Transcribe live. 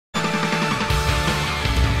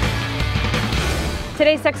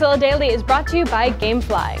Today's Techzilla Daily is brought to you by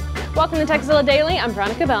Gamefly. Welcome to Techzilla Daily, I'm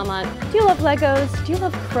Veronica Belmont. Do you love Legos? Do you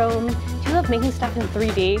love Chrome? Do you love making stuff in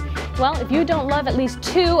 3D? Well, if you don't love at least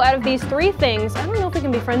 2 out of these 3 things, I don't know if we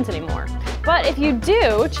can be friends anymore. But if you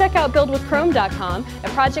do, check out buildwithchrome.com, a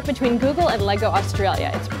project between Google and LEGO Australia.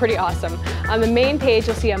 It's pretty awesome. On the main page,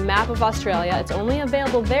 you'll see a map of Australia. It's only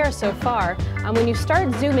available there so far. When you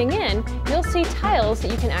start zooming in, you'll see tiles that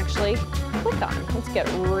you can actually click on. Let's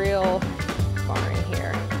get real far in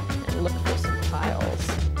here and look for some tiles.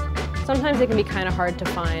 Sometimes they can be kind of hard to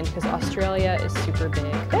find because Australia is super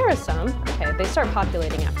big. There are some. Okay, they start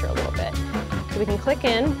populating after a little bit. So we can click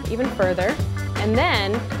in even further, and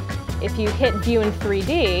then if you hit View in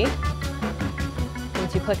 3D,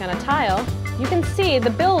 once you click on a tile, you can see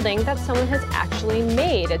the building that someone has actually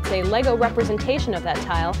made. It's a Lego representation of that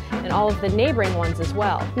tile and all of the neighboring ones as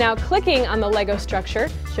well. Now, clicking on the Lego structure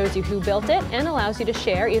shows you who built it and allows you to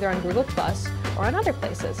share either on Google Plus or on other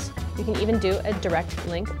places. You can even do a direct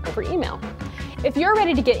link over email. If you're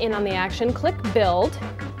ready to get in on the action, click Build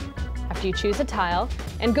after you choose a tile,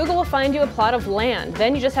 and Google will find you a plot of land.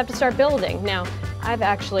 Then you just have to start building. Now, I've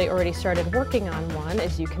actually already started working on one,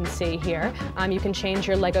 as you can see here. You can change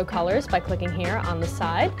your Lego colors by clicking here on the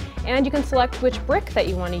side, and you can select which brick that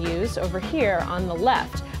you want to use over here on the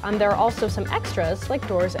left. There are also some extras like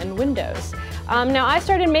doors and windows. Now I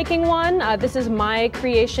started making one. This is my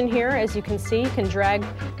creation here. As you can see, you can drag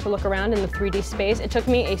to look around in the 3D space. It took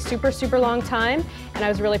me a super long time, and I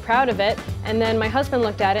was really proud of it. And then my husband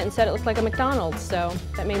looked at it and said it looked like a McDonald's, so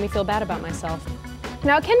that made me feel bad about myself.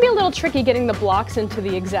 Now, it can be a little tricky getting the blocks into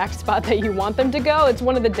the exact spot that you want them to go. It's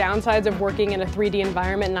one of the downsides of working in a 3D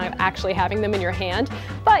environment and not actually having them in your hand,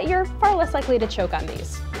 but you're far less likely to choke on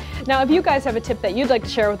these. Now, if you guys have a tip that you'd like to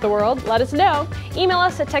share with the world, let us know. Email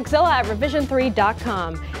us at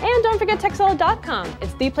techzilla@revision3.com. And don't forget techzilla.com.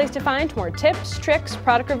 It's the place to find more tips, tricks,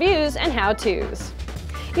 product reviews, and how-tos.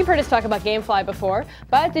 You've heard us talk about Gamefly before,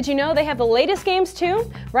 but did you know they have the latest games too?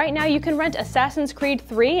 Right now you can rent Assassin's Creed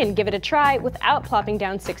 3 and give it a try without plopping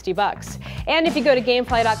down $60. And if you go to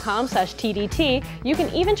gamefly.com/TDT, you can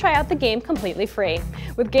even try out the game completely free.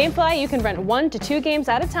 With Gamefly, you can rent 1 to 2 games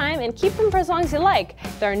at a time and keep them for as long as you like.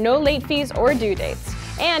 There are no late fees or due dates.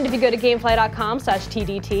 And if you go to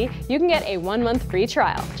gamefly.com/TDT, you can get a 1-month free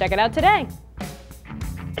trial. Check it out today.